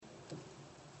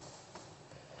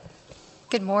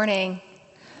Good morning.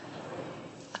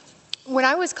 When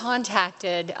I was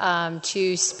contacted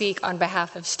to speak on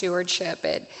behalf of stewardship,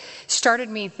 it started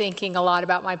me thinking a lot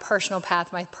about my personal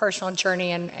path, my personal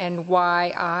journey, and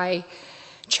why I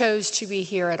chose to be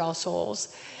here at All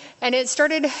Souls. And it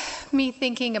started me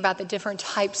thinking about the different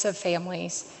types of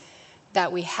families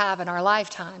that we have in our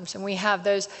lifetimes. And we have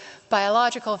those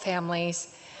biological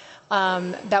families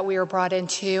that we are brought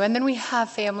into, and then we have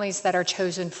families that are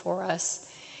chosen for us.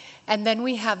 And then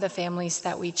we have the families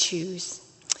that we choose.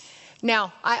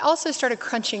 Now, I also started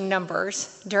crunching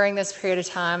numbers during this period of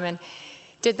time and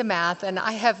did the math, and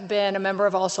I have been a member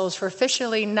of All Souls for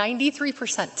officially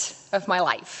 93% of my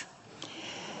life.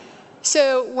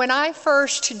 So when I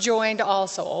first joined All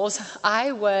Souls,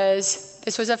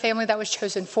 this was a family that was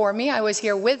chosen for me. I was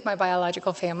here with my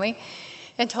biological family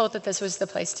and told that this was the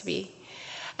place to be.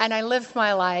 And I lived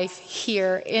my life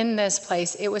here in this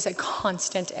place. It was a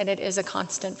constant, and it is a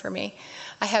constant for me.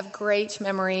 I have great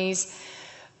memories.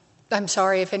 I'm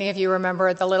sorry if any of you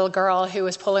remember the little girl who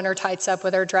was pulling her tights up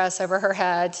with her dress over her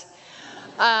head.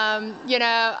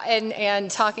 And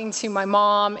talking to my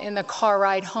mom in the car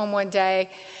ride home one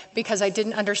day because I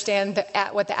didn't understand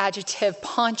what the adjective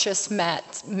Pontius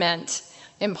meant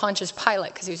in Pontius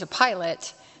Pilate, because he was a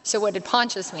pilot. So what did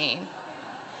Pontius mean?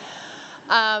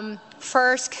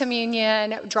 First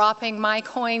communion, dropping my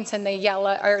coins in the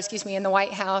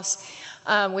White House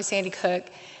with Sandy Cook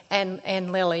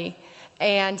and Lily,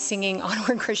 and singing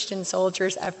Onward Christian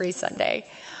Soldiers every Sunday.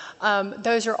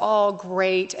 Those are all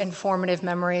great and formative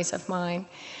memories of mine.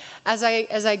 As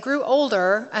I grew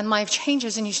older and life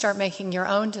changes and you start making your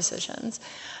own decisions,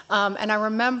 and I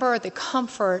remember the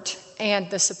comfort and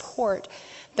the support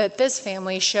that this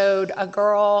family showed a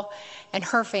girl and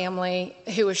her family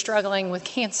who was struggling with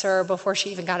cancer before she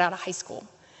even got out of high school.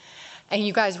 And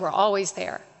you guys were always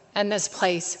there, and this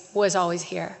place was always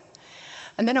here.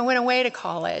 And then I went away to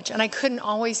college, and I couldn't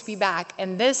always be back,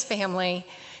 and this family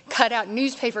cut out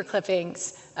newspaper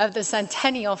clippings of the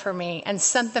centennial for me and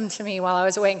sent them to me while I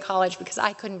was away in college because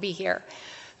I couldn't be here,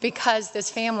 because this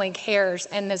family cares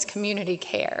and this community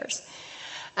cares.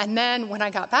 And then when I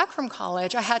got back from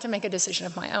college, I had to make a decision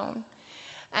of my own.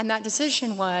 And that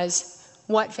decision was,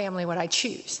 what family would I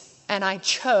choose? And I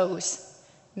chose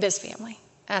this family,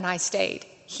 and I stayed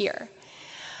here.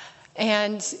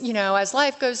 And, as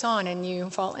life goes on and you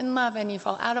fall in love and you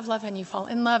fall out of love and you fall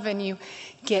in love and you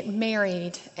get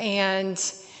married and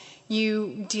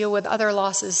you deal with other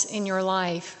losses in your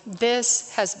life,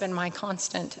 this has been my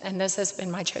constant, and this has been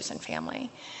my chosen family.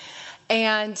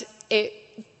 And it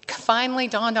finally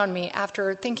dawned on me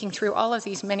after thinking through all of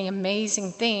these many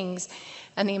amazing things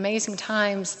and the amazing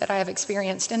times that I have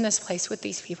experienced in this place with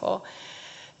these people,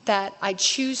 that I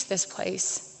choose this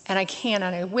place, and I can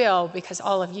and I will because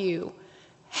all of you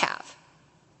have.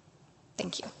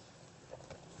 Thank you.